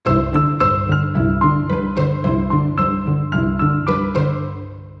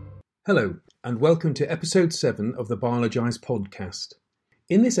Hello, and welcome to episode 7 of the Biologize podcast.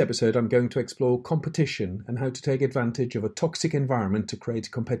 In this episode, I'm going to explore competition and how to take advantage of a toxic environment to create a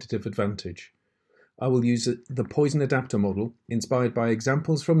competitive advantage. I will use the poison adapter model, inspired by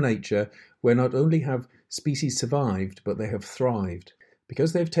examples from nature where not only have species survived, but they have thrived,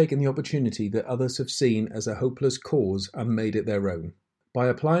 because they've taken the opportunity that others have seen as a hopeless cause and made it their own. By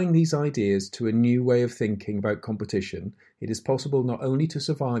applying these ideas to a new way of thinking about competition, it is possible not only to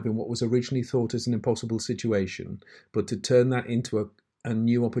survive in what was originally thought as an impossible situation, but to turn that into a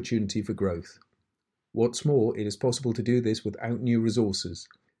new opportunity for growth. What's more, it is possible to do this without new resources.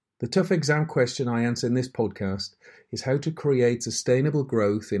 The tough exam question I answer in this podcast is how to create sustainable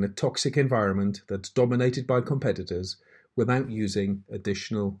growth in a toxic environment that's dominated by competitors without using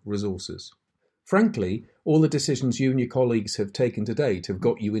additional resources. Frankly, all the decisions you and your colleagues have taken to date have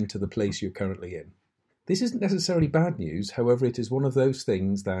got you into the place you're currently in. This isn't necessarily bad news, however, it is one of those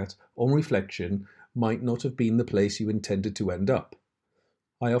things that, on reflection, might not have been the place you intended to end up.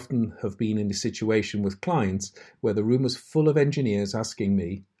 I often have been in a situation with clients where the room was full of engineers asking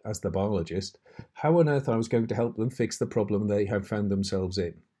me, as the biologist, how on earth I was going to help them fix the problem they had found themselves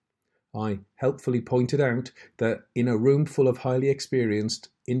in. I helpfully pointed out that in a room full of highly experienced,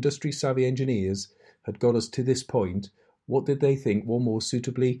 industry-savvy engineers had got us to this point, what did they think one more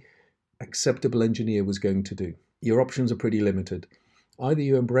suitably acceptable engineer was going to do? Your options are pretty limited. Either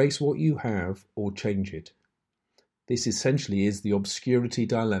you embrace what you have or change it. This essentially is the obscurity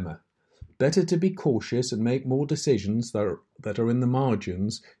dilemma. Better to be cautious and make more decisions that are in the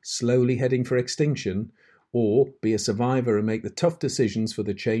margins, slowly heading for extinction, or be a survivor and make the tough decisions for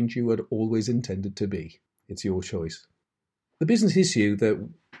the change you had always intended to be. It's your choice. The business issue that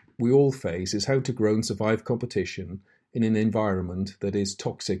we all face is how to grow and survive competition in an environment that is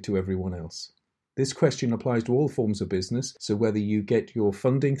toxic to everyone else. This question applies to all forms of business, so whether you get your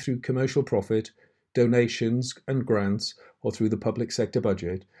funding through commercial profit, donations and grants, or through the public sector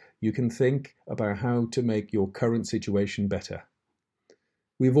budget, you can think about how to make your current situation better.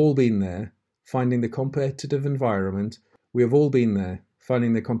 We've all been there. Finding the competitive environment, we have all been there,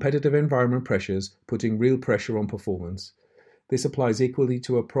 finding the competitive environment pressures, putting real pressure on performance. This applies equally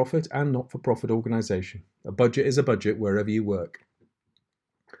to a profit and not-for-profit organisation. A budget is a budget wherever you work.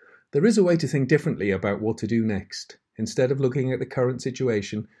 There is a way to think differently about what to do next. Instead of looking at the current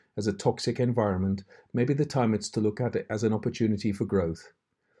situation as a toxic environment, maybe the time is to look at it as an opportunity for growth.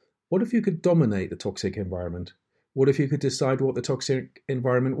 What if you could dominate the toxic environment? What if you could decide what the toxic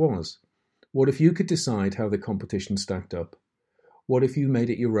environment was? What if you could decide how the competition stacked up? What if you made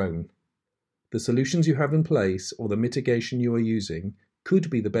it your own? The solutions you have in place or the mitigation you are using could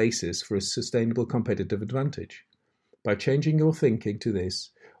be the basis for a sustainable competitive advantage. By changing your thinking to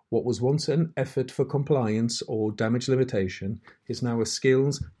this, what was once an effort for compliance or damage limitation is now a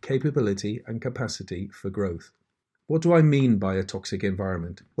skills, capability, and capacity for growth. What do I mean by a toxic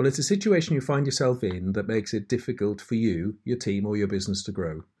environment? Well, it's a situation you find yourself in that makes it difficult for you, your team, or your business to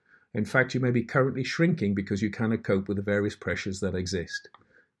grow. In fact, you may be currently shrinking because you cannot cope with the various pressures that exist.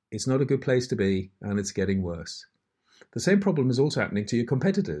 It's not a good place to be, and it's getting worse. The same problem is also happening to your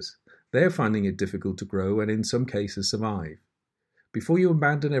competitors. They're finding it difficult to grow and in some cases survive. Before you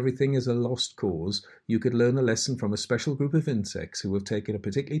abandon everything as a lost cause, you could learn a lesson from a special group of insects who have taken a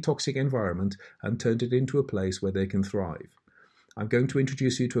particularly toxic environment and turned it into a place where they can thrive. I'm going to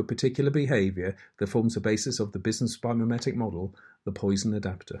introduce you to a particular behaviour that forms the basis of the business biomimetic model, the poison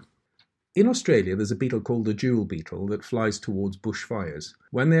adapter. In Australia, there's a beetle called the jewel beetle that flies towards bushfires.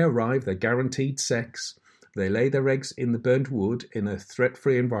 When they arrive, they're guaranteed sex. They lay their eggs in the burnt wood in a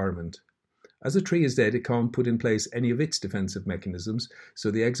threat-free environment. As the tree is dead, it can't put in place any of its defensive mechanisms,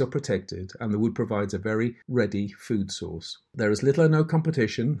 so the eggs are protected and the wood provides a very ready food source. There is little or no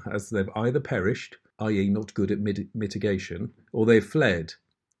competition, as they've either perished, i.e. not good at mitigation, or they've fled,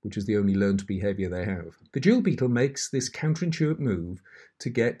 which is the only learned behaviour they have. The jewel beetle makes this counterintuitive move to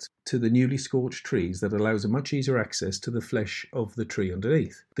get to the newly scorched trees that allows a much easier access to the flesh of the tree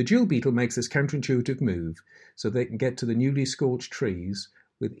underneath. The jewel beetle makes this counterintuitive move so they can get to the newly scorched trees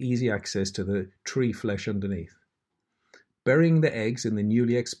with easy access to the tree flesh underneath. Burying their eggs in the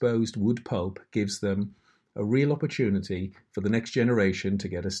newly exposed wood pulp gives them a real opportunity for the next generation to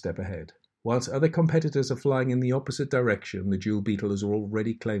get a step ahead. Whilst other competitors are flying in the opposite direction, the jewel beetle has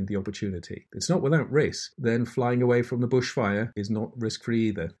already claimed the opportunity. It's not without risk. Then flying away from the bushfire is not risk-free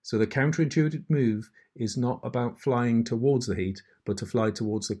either. So the counterintuitive move is not about flying towards the heat, but to fly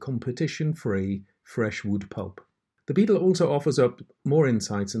towards the competition-free, fresh wood pulp. The beetle also offers up more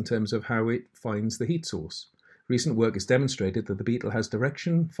insights in terms of how it finds the heat source. Recent work has demonstrated that the beetle has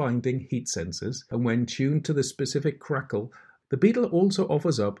direction-finding heat sensors, and when tuned to the specific crackle The beetle also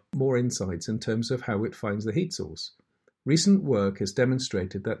offers up more insights in terms of how it finds the heat source. Recent work has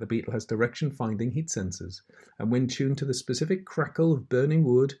demonstrated that the beetle has direction-finding heat sensors, and when tuned to the specific crackle of burning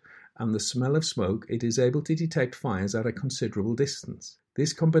wood and the smell of smoke, it is able to detect fires at a considerable distance.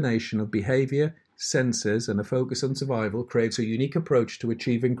 This combination of behavior, sensors, and a focus on survival creates a unique approach to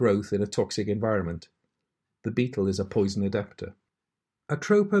achieving growth in a toxic environment. The beetle is a poison adapter.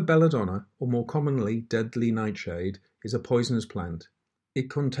 Atropa belladonna, or more commonly deadly nightshade, is a poisonous plant. It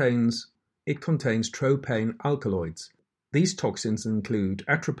contains tropane alkaloids. These toxins include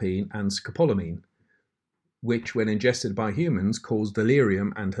atropine and scopolamine, which, when ingested by humans, cause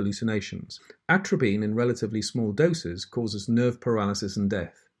delirium and hallucinations. Atropine in relatively small doses causes nerve paralysis and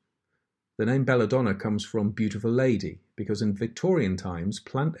death. The name belladonna comes from beautiful lady, because in Victorian times,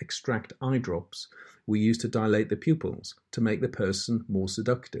 plant extract eye drops were used to dilate the pupils to make the person more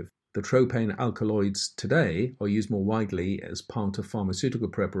seductive. The tropane alkaloids today are used more widely as part of pharmaceutical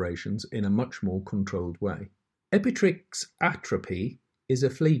preparations in a much more controlled way. Epitrix atropi is a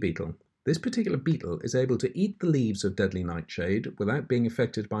flea beetle. This particular beetle is able to eat the leaves of deadly nightshade without being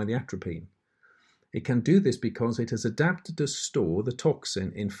affected by the atropine. It can do this because it has adapted to store the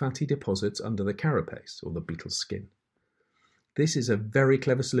toxin in fatty deposits under the carapace, or the beetle's skin. This is a very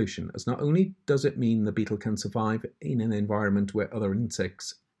clever solution, as not only does it mean the beetle can survive in an environment where other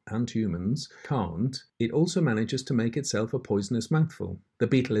insects and humans can't, it also manages to make itself a poisonous mouthful. The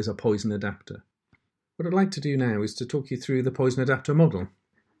beetle is a poison adapter. What I'd like to do now is to talk you through the poison adapter model,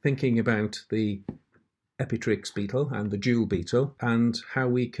 thinking about the Epitrix beetle and the jewel beetle and how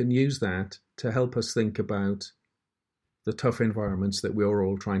we can use that to help us think about the tough environments that we're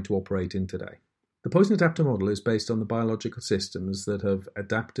all trying to operate in today. The poison adapter model is based on the biological systems that have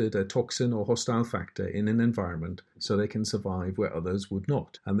adapted a toxin or hostile factor in an environment so they can survive where others would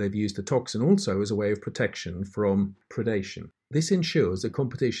not. And they've used the toxin also as a way of protection from predation. This ensures that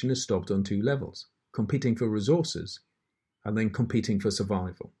competition is stopped on two levels: competing for resources and then competing for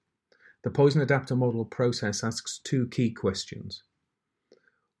survival. The poison adapter model process asks two key questions.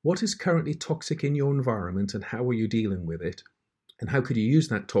 What is currently toxic in your environment and how are you dealing with it? And how could you use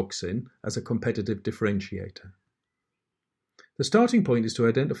that toxin as a competitive differentiator? The starting point is to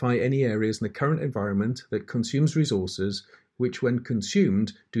identify any areas in the current environment that consumes resources which, when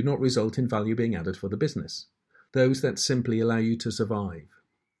consumed, do not result in value being added for the business. Those that simply allow you to survive.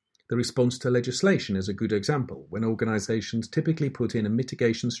 The response to legislation is a good example, when organisations typically put in a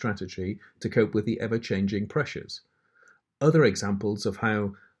mitigation strategy to cope with the ever-changing pressures. Other examples of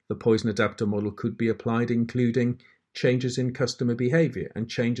how the poison adapter model could be applied including changes in customer behaviour and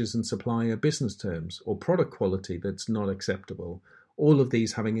changes in supplier business terms or product quality that's not acceptable, all of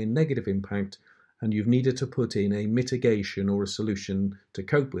these having a negative impact, and you've needed to put in a mitigation or a solution to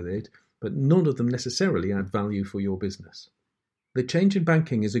cope with it, but none of them necessarily add value for your business. The change in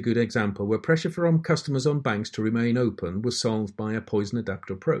banking is a good example where pressure from customers on banks to remain open was solved by a poison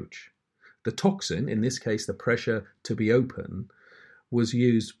adapter approach. The toxin, in this case the pressure to be open, was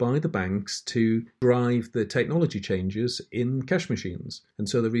used by the banks to drive the technology changes in cash machines. And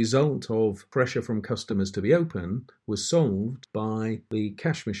so the result of pressure from customers to be open was solved by the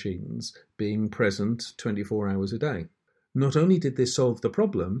cash machines being present 24 hours a day. Not only did this solve the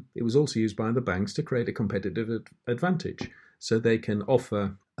problem, it was also used by the banks to create a competitive advantage. So they can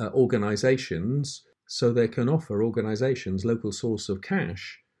offer organizations local source of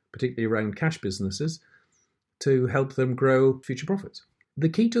cash, particularly around cash businesses, to help them grow future profits. The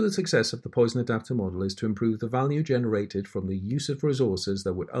key to the success of the poison adapter model is to improve the value generated from the use of resources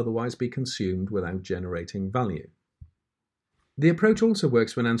that would otherwise be consumed without generating value. The approach also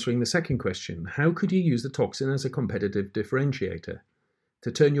works when answering the second question: how could you use the toxin as a competitive differentiator?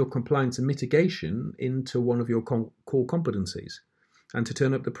 To turn your compliance and mitigation into one of your core competencies, and to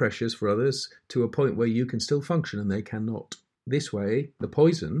turn up the pressures for others to a point where you can still function and they cannot. This way, the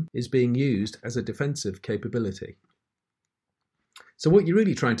poison is being used as a defensive capability. So what you're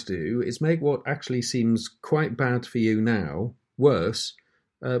really trying to do is make what actually seems quite bad for you now worse,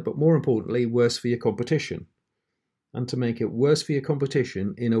 but more importantly, worse for your competition. And to make it worse for your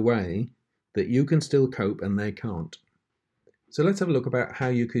competition in a way that you can still cope and they can't. So let's have a look about how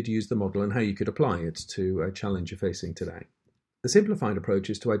you could use the model and how you could apply it to a challenge you're facing today. The simplified approach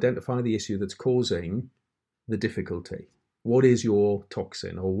is to identify the issue that's causing the difficulty. What is your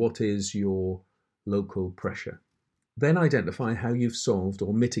toxin, or what is your local pressure? Then identify how you've solved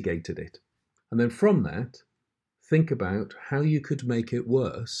or mitigated it. And then from that, think about how you could make it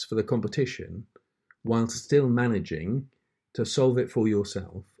worse for the competition whilst still managing to solve it for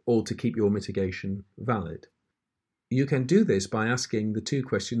yourself or to keep your mitigation valid. You can do this by asking the two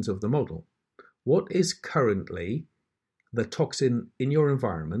questions of the model. What is currently the toxin in your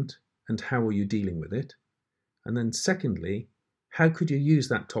environment and how are you dealing with it? And then secondly, how could you use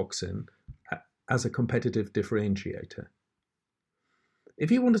that toxin as a competitive differentiator? If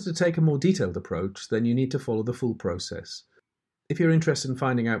you wanted to take a more detailed approach, then you need to follow the full process. If you're interested in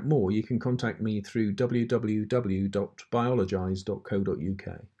finding out more, you can contact me through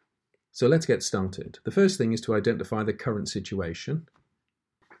www.biologize.co.uk. So let's get started. The first thing is to identify the current situation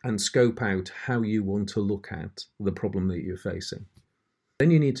and scope out how you want to look at the problem that you're facing.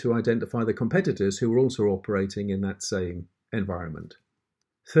 Then you need to identify the competitors who are also operating in that same environment.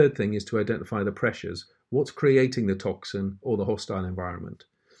 Third thing is to identify the pressures. What's creating the toxin or the hostile environment?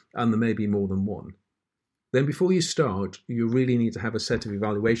 And there may be more than one. Then before you start, you really need to have a set of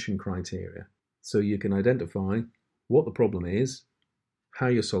evaluation criteria so you can identify what the problem is, how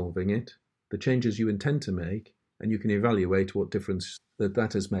you're solving it, the changes you intend to make, and you can evaluate what difference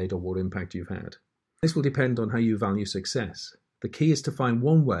that has made or what impact you've had. This will depend on how you value success. The key is to find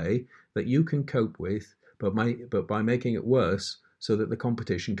one way that you can cope with, but by making it worse so that the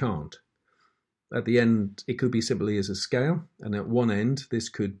competition can't. At the end, it could be simply as a scale, and at one end, this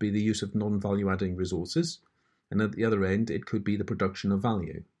could be the use of non-value adding resources, and at the other end, it could be the production of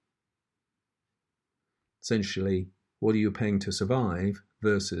value. Essentially, what are you paying to survive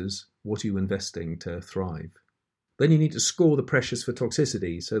versus what are you investing to thrive? Then you need to score the pressures for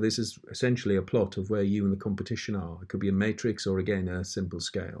toxicity. So this is essentially a plot of where you and the competition are. It could be a matrix or, again, a simple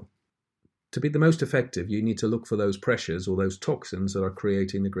scale. To be the most effective, you need to look for those pressures or those toxins that are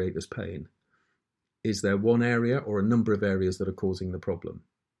creating the greatest pain. Is there one area or a number of areas that are causing the problem?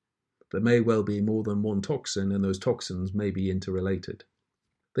 There may well be more than one toxin, and those toxins may be interrelated.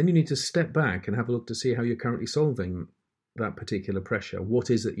 Then you need to step back and have a look to see how you're currently solving that particular pressure. What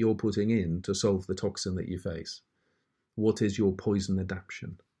is it you're putting in to solve the toxin that you face? What is your poison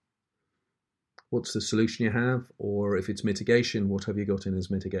adaptation? What's the solution you have? Or if it's mitigation, what have you got in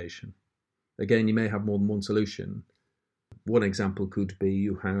as mitigation? Again, you may have more than one solution. One example could be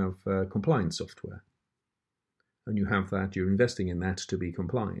you have compliance software. And you have that, you're investing in that to be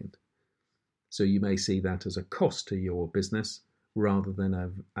compliant. So you may see that as a cost to your business rather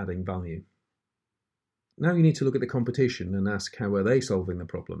than adding value. Now you need to look at the competition and ask, how are they solving the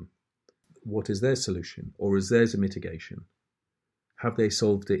problem? What is their solution? Or is theirs a mitigation? Have they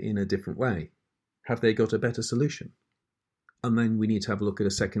solved it in a different way? Have they got a better solution? And then we need to have a look at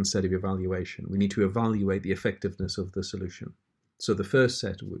a second set of evaluation. We need to evaluate the effectiveness of the solution. So the first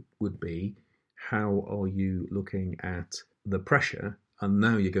set would be, how are you looking at the pressure? And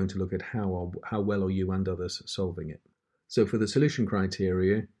now you're going to look at how well are you and others solving it. So for the solution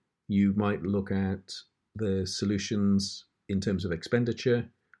criteria, you might look at the solutions in terms of expenditure,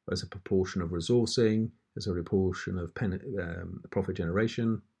 as a proportion of resourcing, as a proportion of profit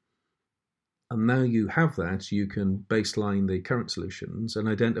generation. And now you have that, you can baseline the current solutions and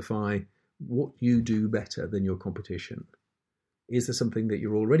identify what you do better than your competition. Is there something that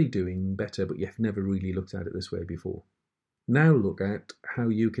you're already doing better, but you've never really looked at it this way before? Now look at how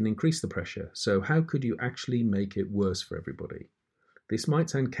you can increase the pressure. So how could you actually make it worse for everybody? This might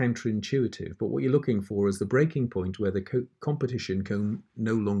sound counterintuitive, but what you're looking for is the breaking point where the competition can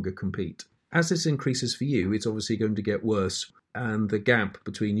no longer compete. As this increases for you, it's obviously going to get worse, and the gap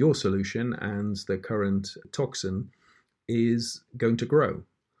between your solution and the current toxin is going to grow.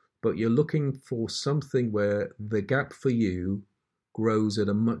 But you're looking for something where the gap for you grows at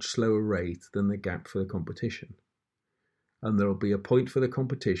a much slower rate than the gap for the competition. And there'll be a point for the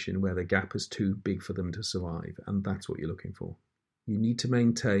competition where the gap is too big for them to survive, and that's what you're looking for. You need to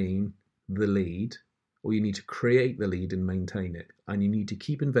maintain the lead, or you need to create the lead and maintain it. And you need to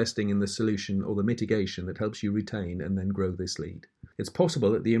keep investing in the solution or the mitigation that helps you retain and then grow this lead. It's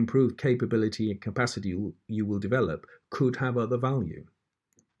possible that the improved capability and capacity you will develop could have other value.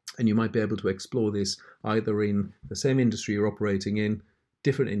 And you might be able to explore this either in the same industry you're operating in,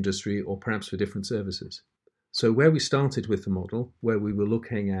 different industry, or perhaps for different services. So where we started with the model, where we were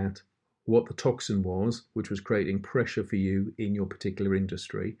looking at what the toxin was, which was creating pressure for you in your particular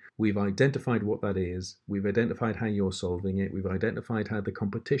industry. We've identified what that is. We've identified how you're solving it. We've identified how the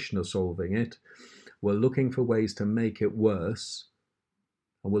competition are solving it. We're looking for ways to make it worse.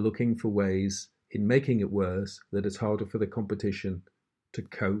 And we're looking for ways in making it worse that it's harder for the competition to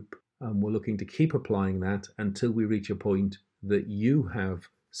cope. And we're looking to keep applying that until we reach a point that you have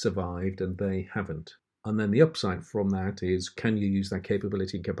survived and they haven't. And then the upside from that is, can you use that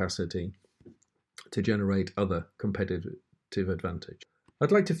capability and capacity to generate other competitive advantage?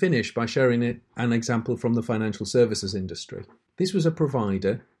 I'd like to finish by sharing an example from the financial services industry. This was a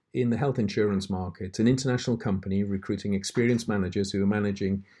provider in the health insurance market, an international company recruiting experienced managers who are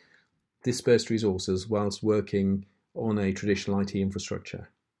managing dispersed resources whilst working on a traditional IT infrastructure.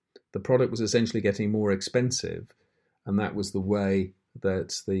 The product was essentially getting more expensive, and that was the way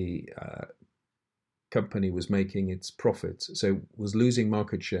that the company was making its profits. So it was losing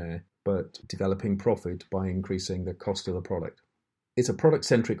market share, but developing profit by increasing the cost of the product. It's a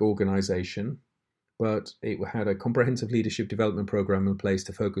product-centric organization, but it had a comprehensive leadership development program in place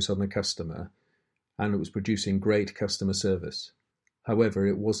to focus on the customer, and it was producing great customer service. However,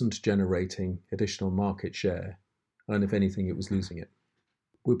 it wasn't generating additional market share, and if anything, it was losing it.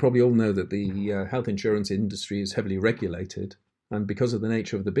 We probably all know that the health insurance industry is heavily regulated, and because of the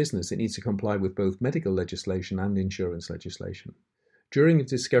nature of the business, it needs to comply with both medical legislation and insurance legislation. During the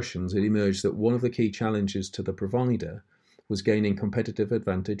discussions, it emerged that one of the key challenges to the provider was gaining competitive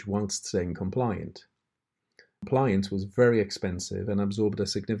advantage whilst staying compliant. Compliance was very expensive and absorbed a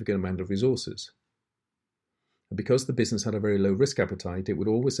significant amount of resources. And because the business had a very low risk appetite, it would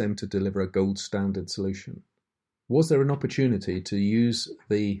always aim to deliver a gold standard solution. Was there an opportunity to use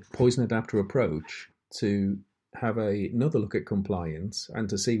the poison adapter approach to have another look at compliance and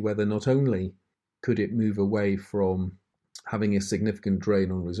to see whether not only could it move away from having a significant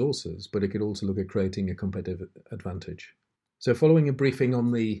drain on resources, but it could also look at creating a competitive advantage? So following a briefing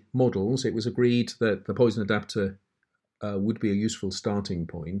on the models, it was agreed that the poison adapter would be a useful starting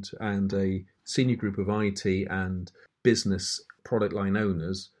point, and a senior group of IT and business product line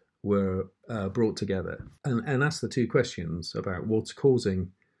owners were brought together and asked the two questions about what's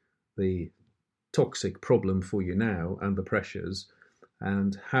causing the toxic problem for you now and the pressures,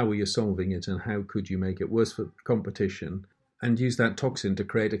 and how are you solving it, and how could you make it worse for competition and use that toxin to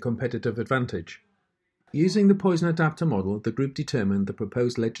create a competitive advantage. Using the poison adapter model, the group determined the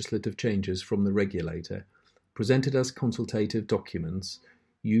proposed legislative changes from the regulator, presented as consultative documents,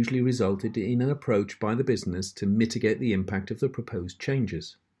 usually resulted in an approach by the business to mitigate the impact of the proposed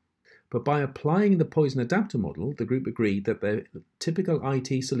changes. But by applying the poison adapter model, the group agreed that their typical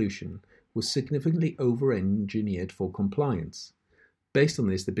IT solution was significantly over-engineered for compliance. Based on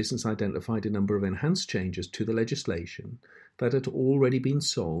this, the business identified a number of enhanced changes to the legislation that had already been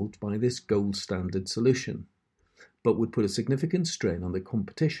solved by this gold standard solution, but would put a significant strain on the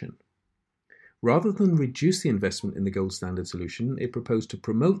competition. Rather than reduce the investment in the gold standard solution, it proposed to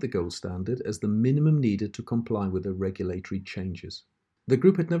promote the gold standard as the minimum needed to comply with the regulatory changes. The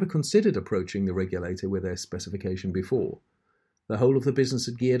group had never considered approaching the regulator with their specification before. The whole of the business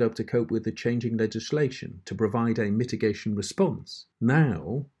had geared up to cope with the changing legislation, to provide a mitigation response.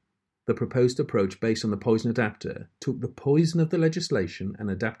 Now, the proposed approach based on the poison adapter took the poison of the legislation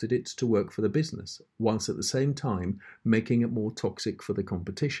and adapted it to work for the business, whilst at the same time making it more toxic for the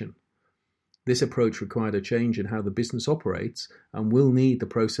competition. This approach required a change in how the business operates and will need the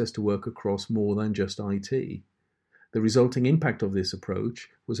process to work across more than just IT. The resulting impact of this approach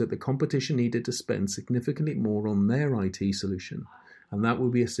was that the competition needed to spend significantly more on their IT solution, and that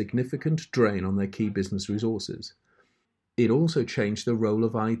would be a significant drain on their key business resources. It also changed the role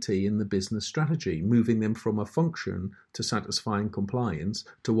of IT in the business strategy, moving them from a function to satisfying compliance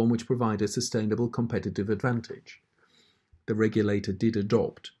to one which provided sustainable competitive advantage. The regulator did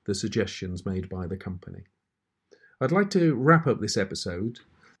adopt the suggestions made by the company. I'd like to wrap up this episode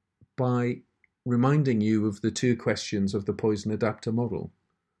by reminding you of the two questions of the poison adapter model.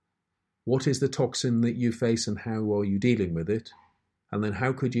 What is the toxin that you face and how are you dealing with it? And then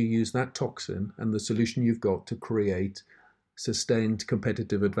how could you use that toxin and the solution you've got to create sustained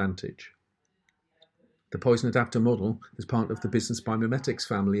competitive advantage? The poison adapter model is part of the business biomimetics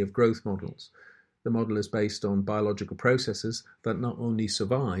family of growth models. The model is based on biological processes that not only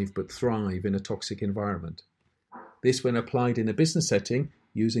survive but thrive in a toxic environment. This, when applied in a business setting,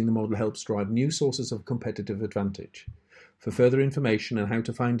 using the model helps drive new sources of competitive advantage. For further information on how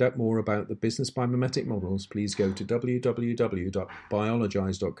to find out more about the business biomimetic models, please go to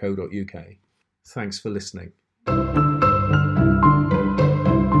www.biologize.co.uk. Thanks for listening.